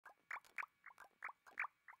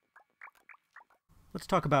Let's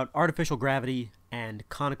talk about artificial gravity and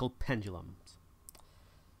conical pendulums.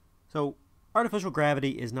 So, artificial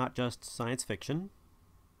gravity is not just science fiction.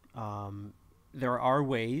 There are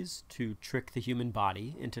ways to trick the human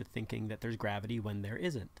body into thinking that there's gravity when there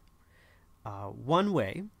isn't. One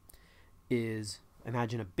way is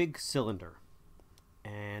imagine a big cylinder,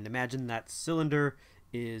 and imagine that cylinder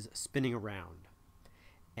is spinning around,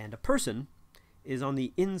 and a person is on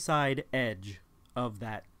the inside edge of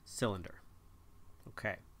that cylinder.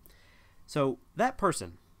 Okay, so that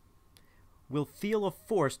person will feel a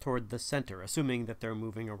force toward the center, assuming that they're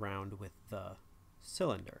moving around with the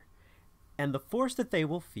cylinder. And the force that they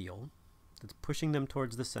will feel that's pushing them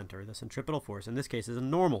towards the center, the centripetal force, in this case is a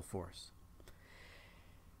normal force.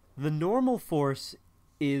 The normal force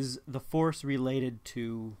is the force related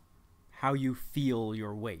to how you feel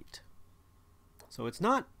your weight. So it's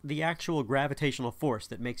not the actual gravitational force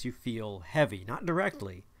that makes you feel heavy, not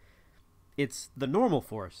directly. It's the normal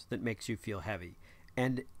force that makes you feel heavy.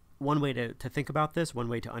 And one way to think about this, one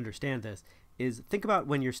way to understand this, is think about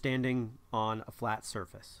when you're standing on a flat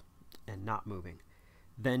surface and not moving.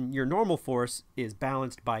 Then your normal force is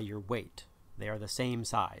balanced by your weight. They are the same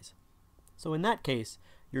size. So in that case,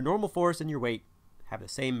 your normal force and your weight have the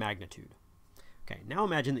same magnitude. Okay, now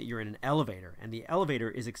imagine that you're in an elevator and the elevator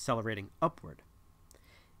is accelerating upward.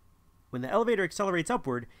 When the elevator accelerates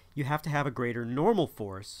upward, you have to have a greater normal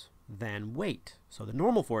force than weight. So the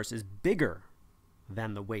normal force is bigger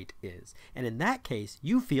than the weight is. And in that case,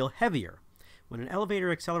 you feel heavier. When an elevator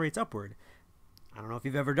accelerates upward, I don't know if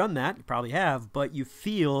you've ever done that, you probably have, but you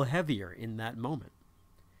feel heavier in that moment.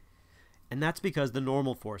 And that's because the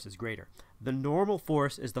normal force is greater. The normal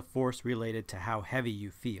force is the force related to how heavy you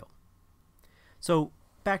feel. So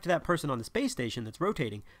back to that person on the space station that's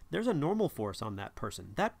rotating, there's a normal force on that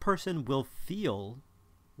person. That person will feel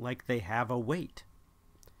like they have a weight.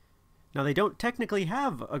 Now, they don't technically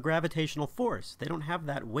have a gravitational force. They don't have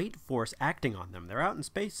that weight force acting on them. They're out in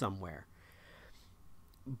space somewhere.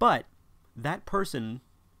 But that person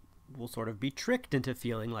will sort of be tricked into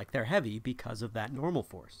feeling like they're heavy because of that normal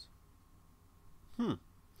force. So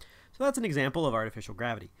that's an example of artificial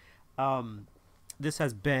gravity. This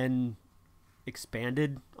has been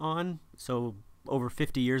expanded on. So over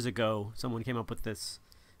 50 years ago, someone came up with this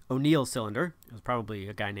ONeill cylinder. It was probably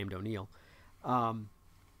a guy named O'Neill.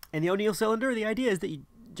 And the ONeill cylinder, the idea is that,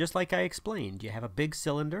 just like I explained, you have a big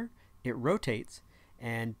cylinder, it rotates,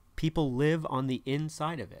 and people live on the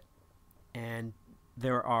inside of it. And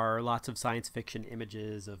there are lots of science fiction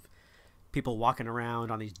images of people walking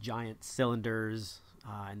around on these giant cylinders,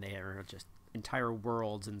 and they are just entire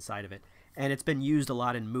worlds inside of it. And it's been used a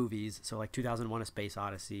lot in movies, so like 2001: A Space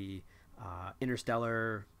Odyssey,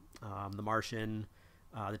 Interstellar, The Martian,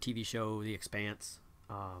 the TV show The Expanse.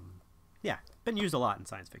 Yeah, been used a lot in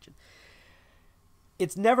science fiction.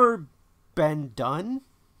 It's never been done.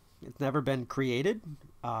 It's never been created.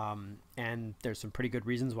 And there's some pretty good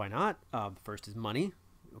reasons why not. First is money.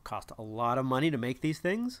 It will cost a lot of money to make these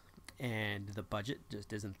things, and the budget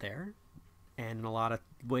just isn't there. And in a lot of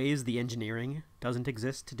ways, the engineering doesn't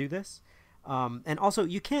exist to do this. And also,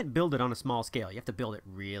 you can't build it on a small scale. You have to build it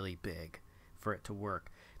really big for it to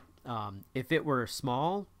work. If it were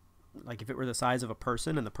small, like if it were the size of a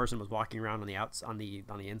person and the person was walking around on the on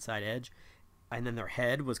the inside edge, and then their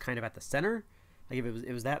head was kind of at the center, like if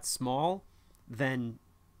it was that small, then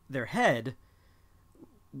their head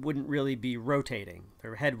wouldn't really be rotating.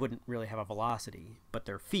 Their head wouldn't really have a velocity, but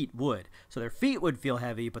their feet would. So their feet would feel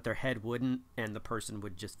heavy, but their head wouldn't, and the person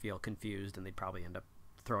would just feel confused, and they'd probably end up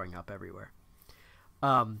throwing up everywhere.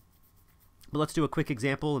 But let's do a quick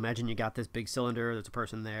example. Imagine you got this big cylinder. There's a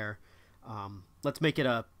person there. Let's make it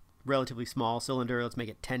a relatively small cylinder. Let's make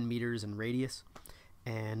it 10 meters in radius.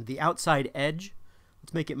 And the outside edge,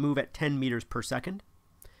 let's make it move at 10 meters per second.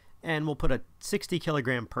 And we'll put a 60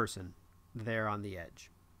 kilogram person there on the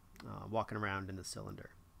edge, walking around in the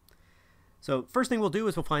cylinder. So first thing we'll do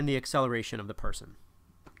is we'll find the acceleration of the person,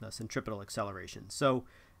 the centripetal acceleration. So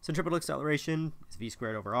centripetal acceleration is v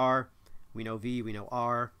squared over r. We know v, we know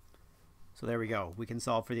r. So there we go. We can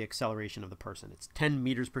solve for the acceleration of the person. It's 10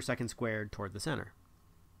 meters per second squared toward the center.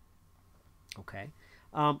 Okay,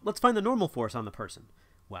 let's find the normal force on the person.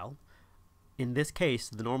 Well, in this case,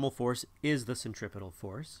 the normal force is the centripetal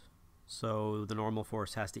force. So the normal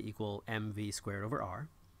force has to equal mv squared over r.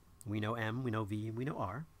 We know m, we know v, and we know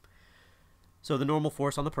r. So the normal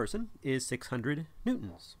force on the person is 600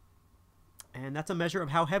 newtons. And that's a measure of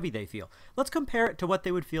how heavy they feel. Let's compare it to what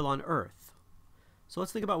they would feel on Earth. So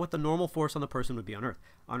let's think about what the normal force on the person would be on Earth.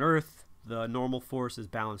 On Earth, the normal force is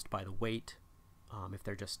balanced by the weight if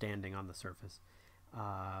they're just standing on the surface.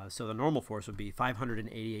 So the normal force would be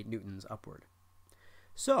 588 newtons upward.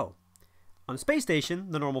 So, on the space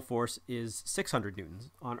station, the normal force is 600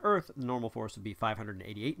 newtons. On Earth, the normal force would be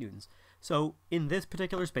 588 newtons. So, in this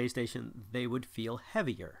particular space station, they would feel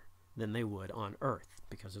heavier than they would on Earth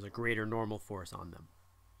because there's a greater normal force on them.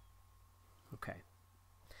 Okay.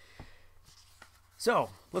 So,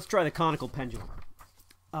 let's try the conical pendulum.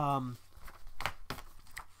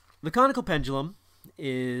 The conical pendulum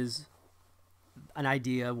is an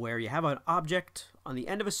idea where you have an object on the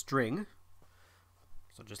end of a string,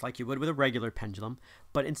 so just like you would with a regular pendulum,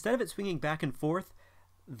 but instead of it swinging back and forth,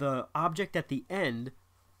 the object at the end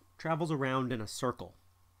travels around in a circle.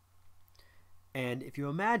 And if you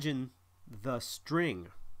imagine the string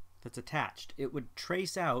that's attached, it would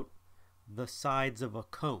trace out the sides of a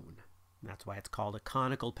cone. That's why it's called a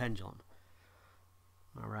conical pendulum.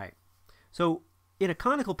 All right. So in a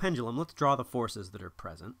conical pendulum, let's draw the forces that are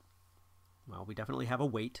present. Well, we definitely have a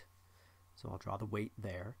weight, so I'll draw the weight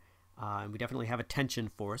there. And we definitely have a tension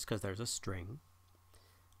force because there's a string.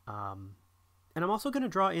 And I'm also going to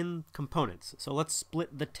draw in components. So let's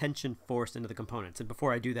split the tension force into the components. And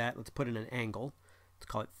before I do that, let's put in an angle. Let's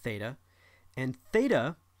call it theta. And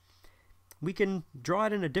theta, we can draw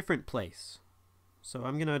it in a different place. So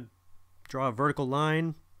I'm going to draw a vertical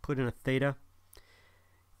line, put in a theta.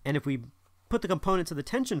 And if we put the components of the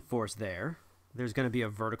tension force there, there's going to be a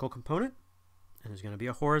vertical component and there's going to be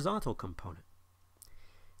a horizontal component.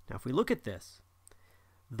 Now if we look at this,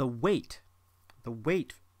 the weight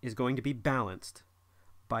is going to be balanced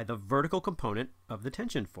by the vertical component of the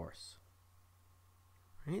tension force.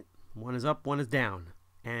 Right? One is up, one is down.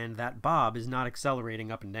 And that bob is not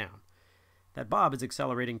accelerating up and down. That bob is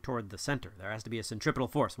accelerating toward the center. There has to be a centripetal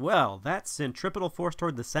force. Well, that centripetal force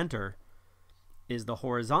toward the center is the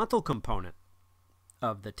horizontal component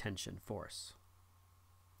of the tension force.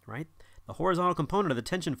 Right? The horizontal component of the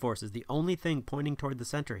tension force is the only thing pointing toward the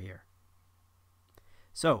center here.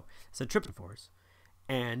 So, centripetal force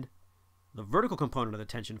and the vertical component of the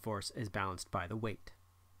tension force is balanced by the weight.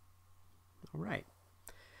 All right.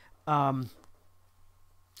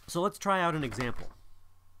 So let's try out an example.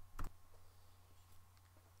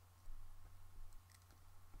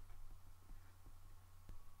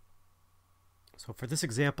 So for this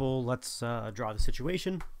example, let's draw the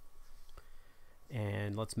situation.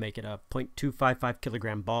 And let's make it a 0.255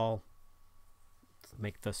 kilogram ball. Let's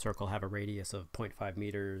make the circle have a radius of 0.5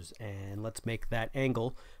 meters. And let's make that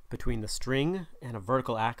angle between the string and a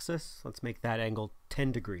vertical axis. Let's make that angle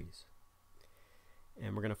 10 degrees.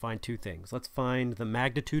 And we're going to find two things. Let's find the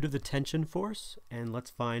magnitude of the tension force, and let's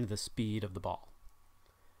find the speed of the ball.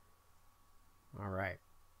 All right.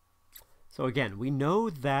 So again, we know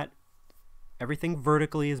that everything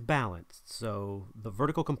vertically is balanced. So the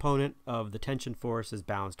vertical component of the tension force is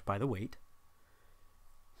balanced by the weight.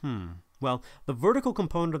 Well, the vertical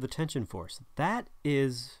component of the tension force, that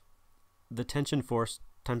is the tension force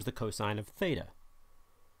times the cosine of theta,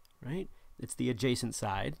 right? It's the adjacent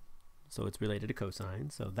side, so it's related to cosine.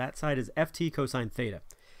 So that side is ft cosine theta,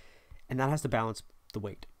 and that has to balance the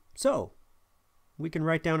weight. So we can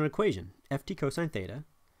write down an equation. Ft cosine theta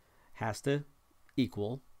has to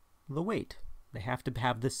equal the weight. They have to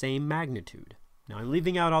have the same magnitude. Now I'm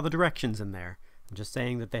leaving out all the directions in there. I'm just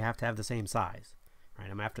saying that they have to have the same size. Right?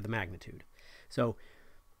 I'm after the magnitude. So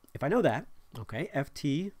if I know that, okay,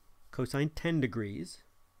 Ft cosine 10 degrees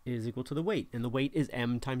is equal to the weight, and the weight is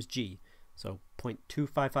m times g. So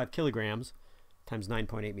 0.255 kilograms times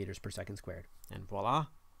 9.8 meters per second squared. And voila,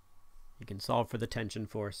 you can solve for the tension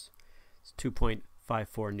force. It's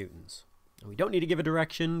 2.54 newtons. And we don't need to give a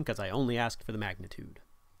direction because I only asked for the magnitude.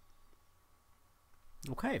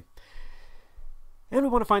 Okay. And we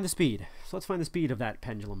want to find the speed. So let's find the speed of that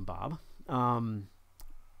pendulum bob.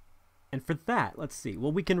 And for that, let's see.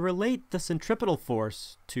 Well, we can relate the centripetal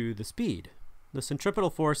force to the speed. The centripetal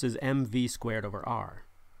force is mv squared over r.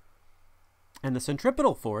 And the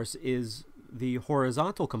centripetal force is the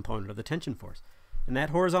horizontal component of the tension force. And that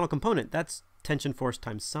horizontal component, that's tension force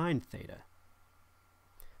times sine theta.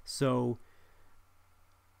 So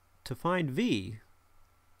to find v,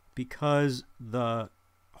 because the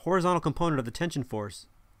horizontal component of the tension force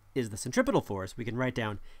is the centripetal force, we can write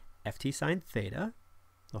down ft sine theta,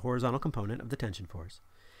 the horizontal component of the tension force,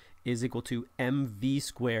 is equal to mv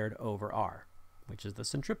squared over r, which is the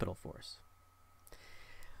centripetal force.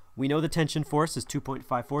 We know the tension force is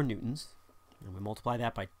 2.54 newtons, and we multiply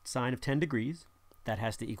that by sine of 10 degrees. That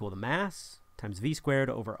has to equal the mass times v squared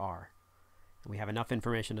over r. And we have enough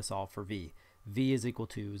information to solve for v. V is equal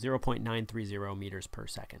to 0.930 meters per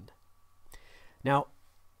second. Now,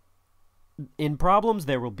 in problems,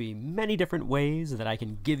 there will be many different ways that I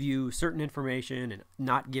can give you certain information and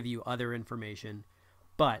not give you other information,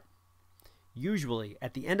 but Usually,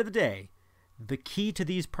 at the end of the day, the key to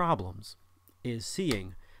these problems is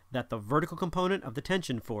seeing that the vertical component of the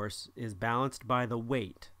tension force is balanced by the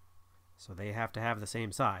weight, so they have to have the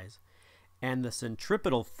same size, and the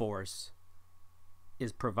centripetal force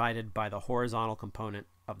is provided by the horizontal component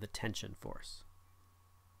of the tension force.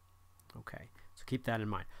 Okay, so keep that in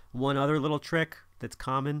mind. One other little trick that's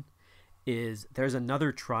common is there's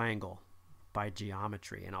another triangle by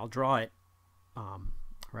geometry, and I'll draw it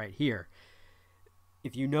right here.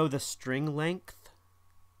 If you know the string length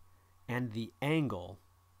and the angle,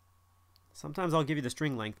 sometimes I'll give you the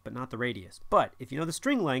string length but not the radius. But if you know the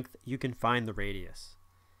string length, you can find the radius.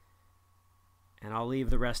 And I'll leave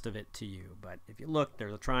the rest of it to you. But if you look,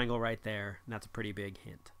 there's a triangle right there, and that's a pretty big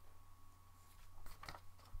hint.